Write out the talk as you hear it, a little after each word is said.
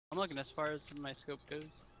looking as far as my scope goes.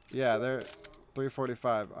 Yeah, they're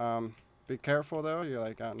 345. Be careful though. You're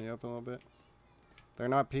like out in the open a little bit. They're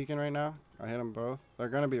not peeking right now. I hit them both. They're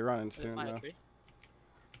gonna be running soon though.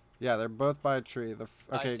 Yeah, they're both by a tree. Okay.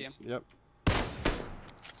 I see him. Yep.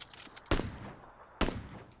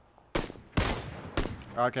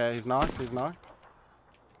 Okay, he's knocked. He's knocked.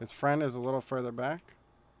 His friend is a little further back.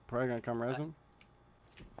 Probably gonna come res him.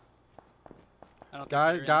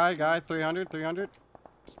 Guy, 300.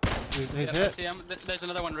 He's yep, hit. I see him. There's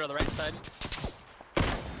another one on the right side.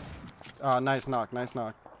 Oh, nice knock, nice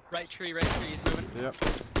knock. Right tree, he's moving. Yep.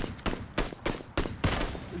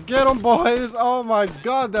 Get him, boys! Oh my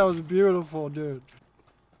god, that was beautiful, dude.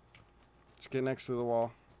 Let's get next to the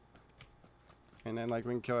wall. And then, like,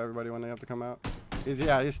 we can kill everybody when they have to come out. He's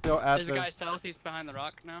still at There's a guy south, he's behind the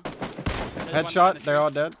rock now. Headshot, they're all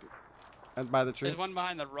dead. And by the tree. There's one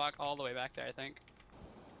behind the rock all the way back there, I think.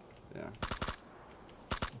 Yeah.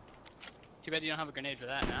 Too bad you don't have a grenade for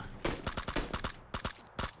that now.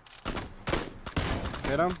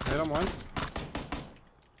 Hit him once.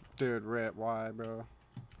 Dude, rip, why, bro?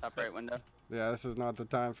 Top right window. Yeah, this is not the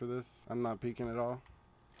time for this. I'm not peeking at all.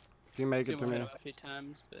 If you make it to me, a few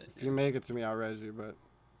times, but, if you make it to me, I'll res you, but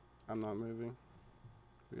I'm not moving.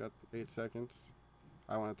 We got 8 seconds.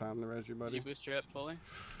 I want time to res you, buddy. Did you boost her up fully?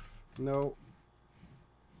 No.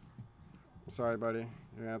 Sorry, buddy.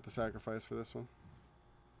 You're gonna have to sacrifice for this one.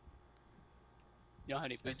 You don't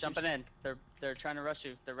have any boosters? Jumping in. They're trying to rush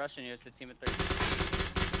you. They're rushing you. It's a team of 3.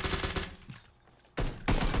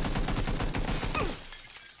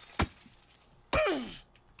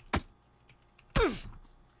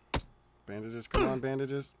 Bandages, come on,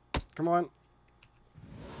 bandages. Come on.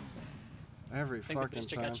 Every I think fucking the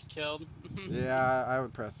booster time. got you killed. Yeah, I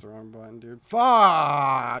would press the wrong button, dude.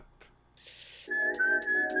 Fuck!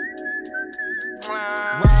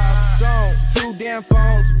 Rob Stone, 2 damn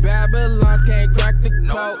phones. Babylons can't crack the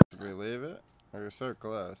code. Did we leave it? Or you're so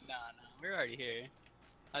close. No, we're already here.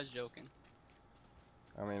 I was joking.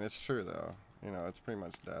 I mean, it's true though. You know, it's pretty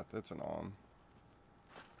much death. It's an on.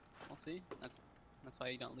 We'll see. That's why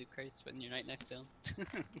you don't leave crates when you're right next to them.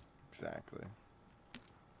 Exactly.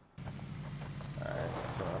 Alright,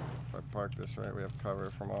 so if I park this right, we have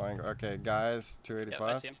cover from all angles. Okay, guys, 285.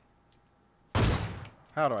 Yep, I see him.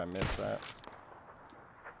 How do I miss that?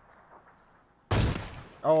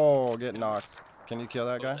 Oh, get knocked. Can you kill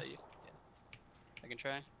that guy? Yeah. I can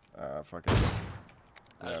try. Fuck it.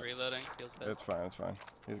 I was reloading. Feels bad. It's fine, it's fine.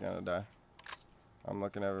 He's gonna die. I'm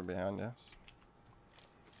looking over behind us.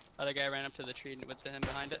 Other guy ran up to the tree with him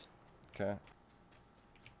behind it. Okay.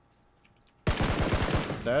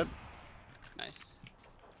 Dead? Nice.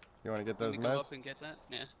 You wanna get those Can we go meds? up and get that?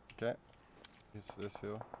 Yeah. Okay. It's this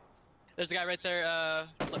hill. There's a guy right there,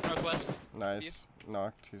 left northwest. Nice.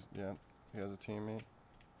 Knocked. He has a teammate.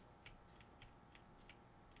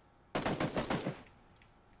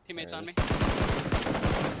 Teammates on me.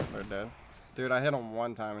 They're dead. Dude, I hit him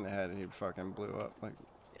one time in the head and he fucking blew up. Like,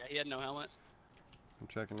 Yeah, he had no helmet. I'm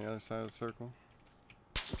checking the other side of the circle.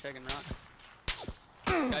 I'm checking rock.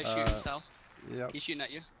 Guy's shooting south. Yep. He's shooting at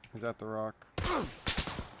you. He's at the rock.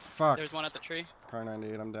 Fuck. There's one at the tree. Car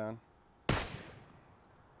 98, I'm down.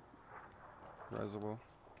 Reservoir.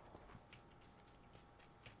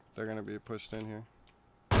 They're gonna be pushed in here.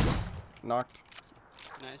 Knocked.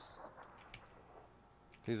 Nice.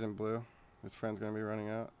 He's in blue. His friend's gonna be running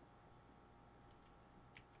out.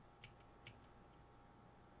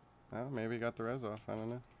 Oh, maybe he got the res off. I don't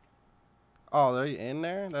know. Oh, they're in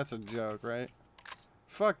there? That's a joke, right?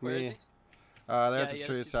 Fuck Where me. is he? They're at the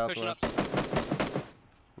tree he's pushing southwest. up.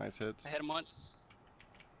 Nice hits. I hit him once.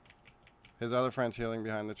 His other friend's healing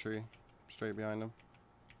behind the tree. Straight behind him.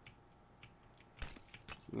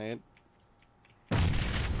 Nade.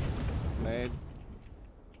 Nade.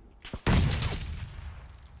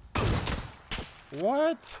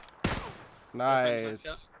 What? Nice.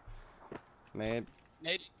 Nade.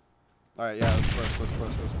 Nade. Alright, yeah, let's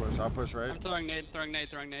push. I'll push right. I'm throwing nade.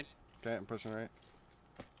 Okay, I'm pushing right.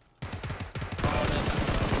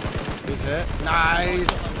 Oh, He's hit. Nice!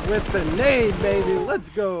 With the nade, baby! Let's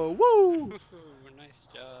go! Woo! Nice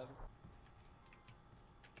job.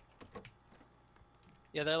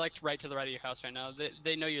 Yeah, they're like right to the right of your house right now.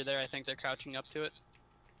 They know you're there. I think they're crouching up to it.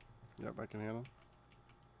 Yep, I can hear them.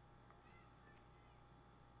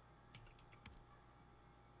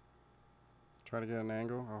 Try to get an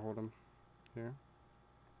angle. I'll hold him here.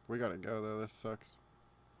 We gotta go though. This sucks.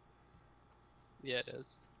 Yeah, it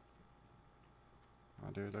is.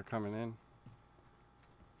 Oh, dude, they're coming in.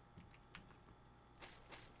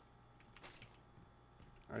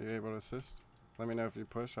 Are you able to assist? Let me know if you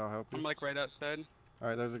push. I'll help you. I'm like right outside.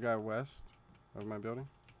 Alright, there's a guy west of my building.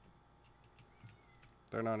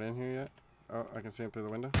 They're not in here yet. Oh, I can see him through the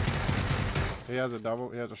window. He has a double.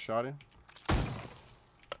 He has a shotty.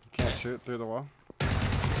 Can't shoot through the wall.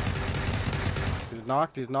 He's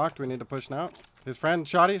knocked. He's knocked. We need to push now. His friend,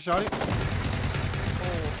 shotty.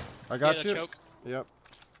 Oh, I got you. Choke. Yep.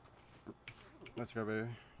 Let's go, baby.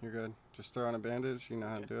 You're good. Just throw on a bandage. You know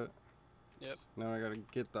how to do it. Yep. Now I gotta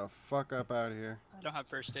get the fuck up out of here. I don't have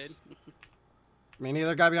first aid. Me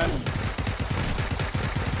neither. Guy behind you.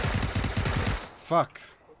 Fuck.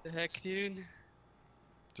 What the heck, dude?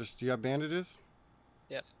 Just, you have bandages?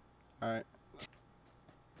 Yep. Alright.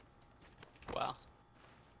 Wow.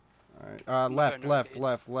 Alright.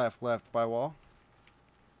 Left by wall.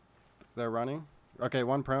 They're running. Okay,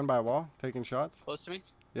 one prone by wall, taking shots. Close to me?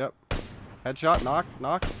 Yep. Headshot, knock.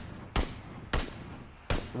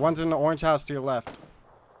 The one's in the orange house to your left.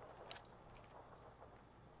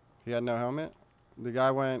 He had no helmet. The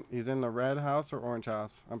guy went, he's in the red house or orange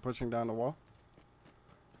house. I'm pushing down the wall.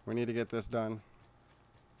 We need to get this done.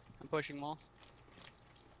 I'm pushing wall.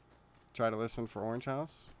 Try to listen for orange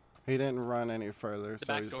house. He didn't run any further. The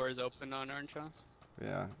back door is open on orange house.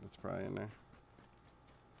 Yeah, it's probably in there.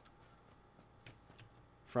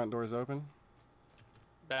 Front door's open?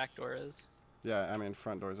 Back door is. Yeah, I mean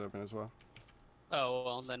front door's open as well. Oh,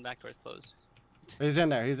 well, then back door's closed. He's in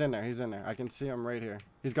there. I can see him right here.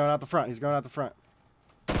 He's going out the front.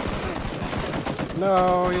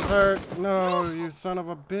 No, he's hurt. No, you son of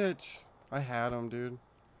a bitch. I had him, dude.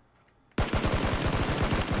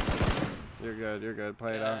 You're good.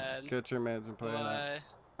 Play it out. Get your meds and play it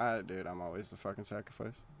out. Dude, I'm always the fucking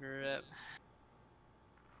sacrifice. Rip.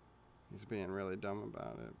 He's being really dumb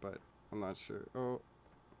about it, but I'm not sure. Oh.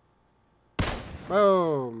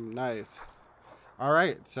 Boom. Nice. All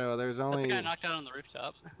right, so there's only... That's the guy knocked out on the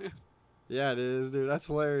rooftop. Yeah, it is, dude. That's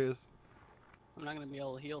hilarious. I'm not going to be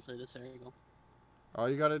able to heal through this angle. All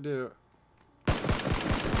you got to do...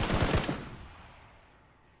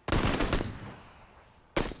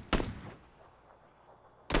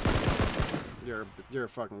 You're a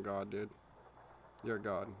fucking god, dude. You're a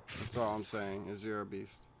god. That's all I'm saying, is you're a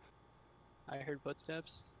beast. I heard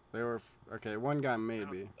footsteps. They were... Okay, one guy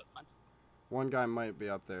maybe. One guy might be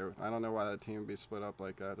up there. I don't know why that team would be split up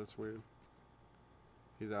like that. That's weird.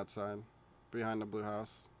 He's outside. Behind the blue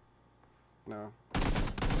house. No.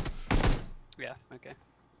 Yeah, okay.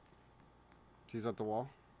 He's at the wall.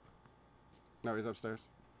 No, he's upstairs.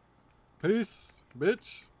 Peace,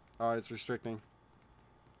 bitch. Oh, it's restricting.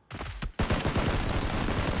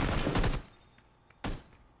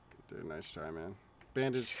 Dude, nice try, man.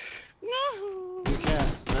 Bandage. No! You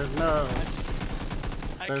can't. There's no...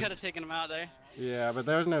 I could have taken him out there. Yeah, but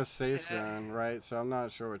there's no safe zone, right? So I'm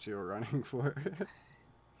not sure what you were running for.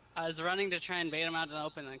 I was running to try and bait him out in the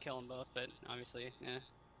open and kill them both, but obviously, yeah.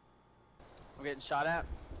 I'm getting shot at.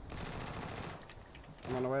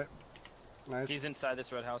 I'm on the way. Nice. He's inside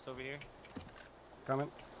this red house over here.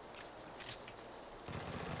 Coming.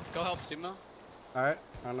 Go help Sumo. Alright,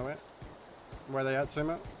 on the way. Where they at,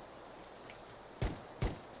 Sumo?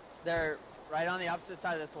 They're right on the opposite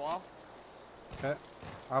side of this wall. Okay.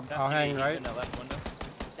 I'll hang right. In the left window.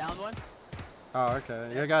 Down one. Oh,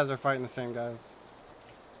 okay. Your guys are fighting the same guys.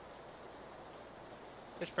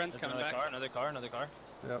 His friend's There's coming another back. car, another car.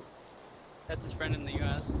 Yep. That's his friend in the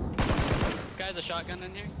US. This guy has a shotgun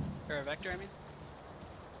in here. Or a Vector, I mean.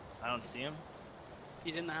 I don't see him.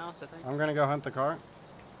 He's in the house, I think. I'm gonna go hunt the car.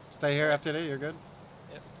 Stay here after you're good?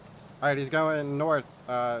 Yep. Alright, he's going north,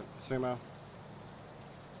 Sumo.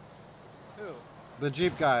 Who? The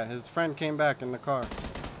Jeep guy. His friend came back in the car.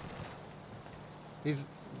 He's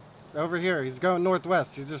over here. He's going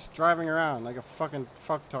northwest. He's just driving around like a fucking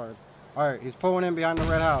fucktard. Alright, he's pulling in behind the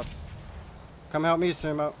red house. Come help me,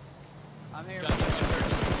 Sumo. I'm here.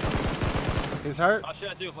 He's hurt. Oh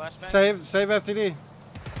shit, I do a flashbang. Save FTD.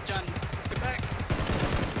 John, get back.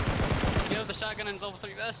 You have the shotgun and level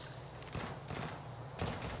 3 vest.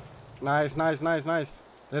 Nice.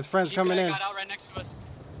 His friend's Jeep coming guy in. got out right next to us.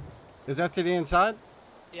 Is FTD inside?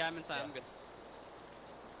 Yeah, I'm inside. I'm good.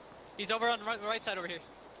 He's over on the right side over here.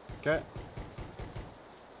 Okay.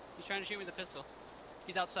 He's trying to shoot me with a pistol.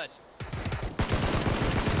 He's outside.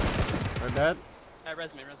 They're dead.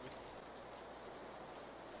 Res me.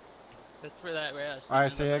 That's where that. I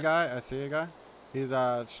see a guy. He's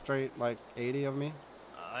straight like 80 of me.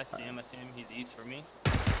 I see him. He's east for me.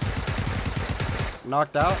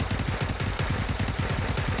 Knocked out.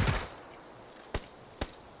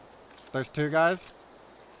 There's 2 guys.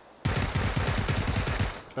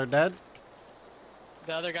 They're dead.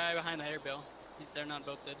 The other guy behind the airbill. They're not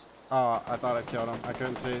both dead. Oh, I thought I killed him. I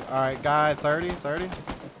couldn't see. Alright, guy 30. He's dead.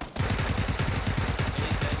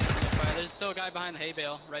 There's still a guy behind the hay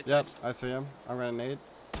bale, right Yep, side. I see him. I'm gonna nade.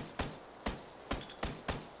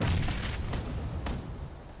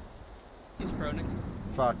 He's proning.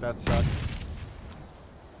 Fuck, that sucked.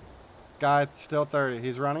 Guy still 30.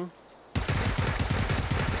 He's running.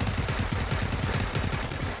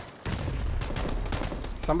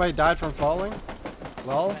 Somebody died from falling.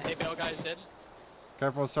 Lol. The hay bale guys did.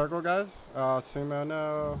 Careful with circle, guys. Sumo,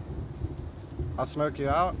 no. I'll smoke you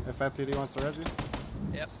out if FTD wants to res you.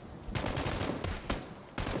 Yep.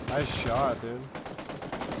 Nice shot, dude.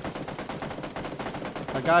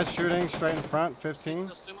 A guy's shooting straight in front, 15.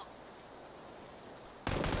 Just zoom up.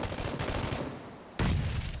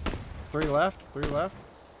 3 left, 3 left.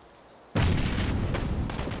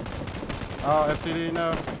 Oh, FTD,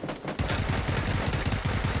 no.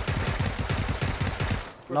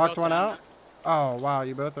 We're Knocked both one down out. Oh, wow,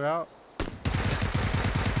 you both are out?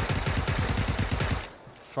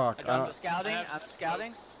 Fuck. I I got don't, this. Scouting. I have I'm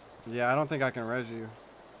scouting. yeah, I don't think I can res you.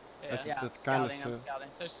 Yeah. That's, Yeah, that's kind of scouting, I'm sick. scouting.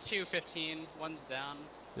 There's 215. One's down.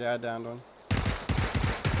 Yeah, I downed one.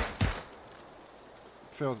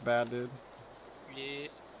 Feels bad, dude. Yeah.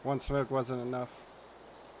 One smoke wasn't enough.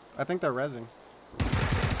 I think they're resing.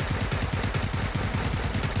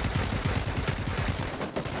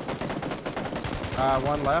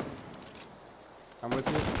 One left. I'm with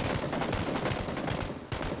you.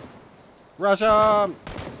 Rush him!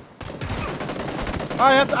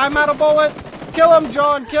 I'm out of bullets! Kill him,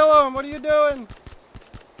 John! Kill him! What are you doing?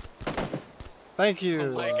 Thank you.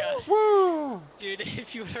 Oh my god. Woo! Dude,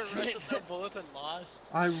 if you would have run with no bullets and lost.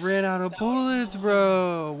 I ran out of That was bullets, so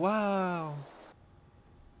bro. Wow.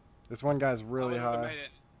 This one guy's I really would've high. made it.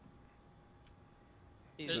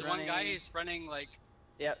 He's There's running. one guy, he's running like,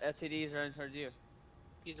 Yep, FTD is running towards you.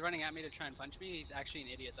 he's running at me to try and punch me. He's actually an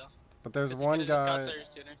idiot though. But there's 'Cause he one could've just got guy. there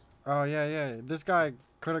sooner. Oh yeah, yeah. This guy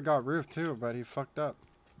could have got roof too, but he fucked up.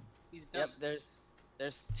 He's dumb. Yep,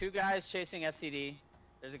 there's 2 guys chasing FTD.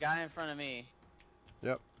 There's a guy in front of me.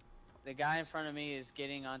 Yep. The guy in front of me is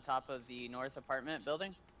getting on top of the north apartment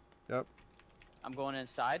building. Yep. I'm going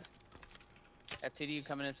inside. FTD, you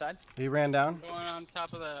coming inside? He ran down. Going on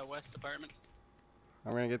top of the west apartment.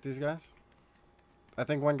 I'm gonna get these guys. I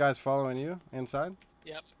think one guy's following you inside.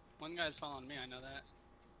 Yep. One guy's following me, I know that.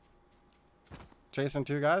 Chasing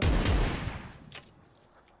 2 guys.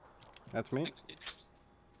 That's me. Thanks, dude.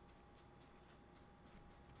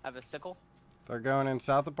 I have a sickle. They're going in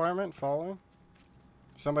south apartment, following.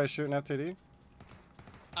 Somebody's shooting FTD.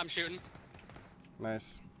 I'm shooting.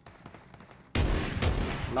 Nice.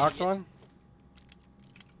 Knocked Yeah. one.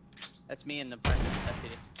 That's me in the apartment,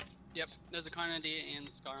 FTD. Yep. There's a Carnegie and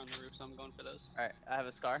Scar on the roof, so I'm going for those. Alright, I have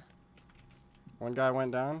a scar. One guy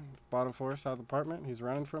went down. Bottom floor, south apartment. He's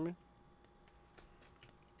running from me.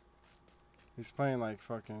 He's playing like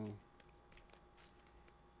fucking.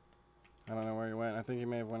 I don't know where he went. I think he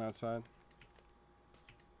may have went outside.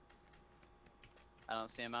 I don't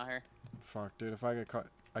see him out here. Fuck, dude. If I get caught,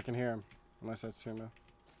 I can hear him. Unless that's Sumo.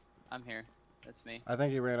 I'm here. That's me. I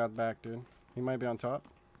think he ran out back, dude. He might be on top.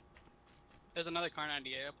 There's another Car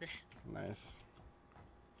 98 up here. Nice.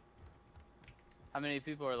 How many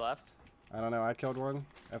people are left? I don't know. I killed one.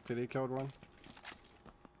 FTD killed one.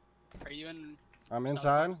 Are you in? I'm South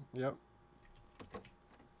inside. Yep.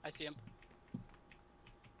 I see him.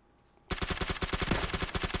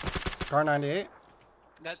 Car 98.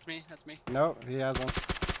 That's me. That's me. No, he has one.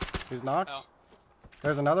 He's knocked. Oh.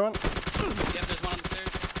 There's another one. Yep, there's one on the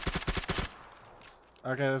stairs.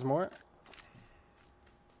 Okay, there's more.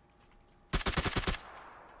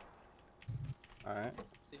 Alright,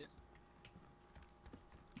 See it.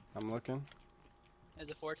 I'm looking. There's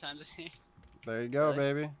a 4 times. There you go,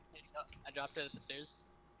 Really? baby. I dropped it at the stairs.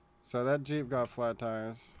 So that Jeep got flat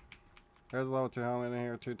tires. There's a level 2 helmet in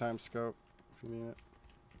here, 2 times scope, if you need it.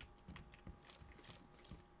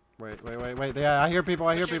 Wait. Yeah, I hear people,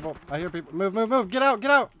 I hear people. Move. Get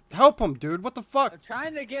out. Help him, dude. What the fuck? I'm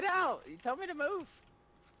trying to get out. You told me to move.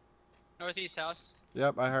 Northeast house.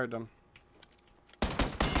 Yep, I heard them.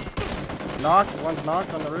 Knocked. One's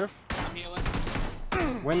knocked on the roof. I'm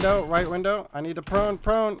healing. Window, right window. I need a prone.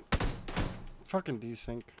 Fucking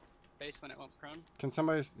desync. Base when it went prone. Can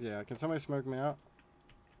somebody smoke me out?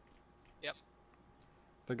 Yep.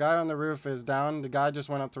 The guy on the roof is down. The guy just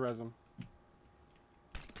went up to res him.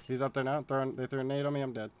 He's up there now. They threw a nade on me.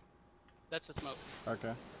 I'm dead. That's a smoke.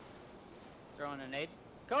 Okay. Throwing a nade.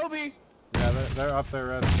 Kobe! Yeah, they're up there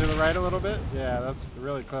res. To the right a little bit. Yeah, that's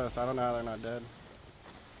really close. I don't know how they're not dead.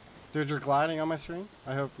 Dude, you're gliding on my screen?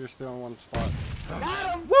 I hope you're still in one spot.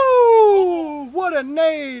 Got him! Woo! What a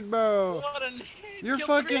nade, bro! What a nade! You're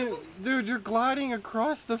Killed 3 of fucking... them. Dude, you're gliding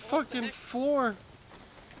across the fucking heck? floor.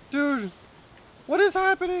 Dude, what is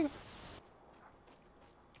happening?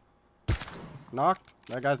 Knocked.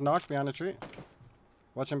 That guy's knocked behind the tree.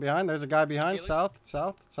 Watch him behind. There's a guy behind. Healing?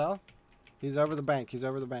 South. He's over the bank.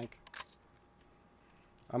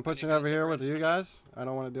 I'm pushing guys over are here right with you guys. I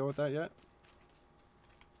don't want to deal with that yet.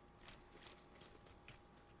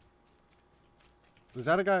 Is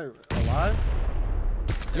that a guy alive?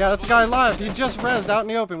 Yeah, that's a guy alive. He just rezzed out in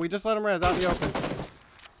the open. We just let him res out in the open.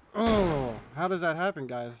 Oh, how does that happen,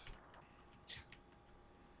 guys?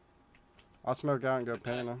 I'll smoke out and go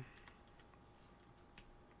pan him.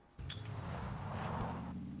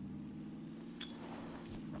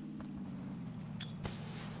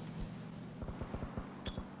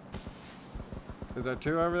 Is there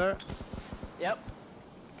two over there? Yep.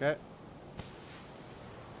 Okay.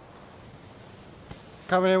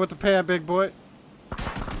 Coming in with the pan, big boy.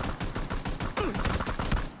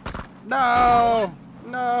 No!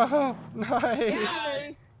 No!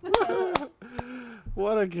 Nice!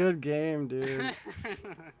 What a good game, dude.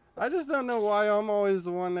 I just don't know why I'm always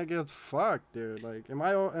the one that gets fucked, dude. Like, am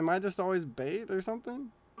I just always bait or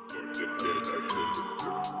something?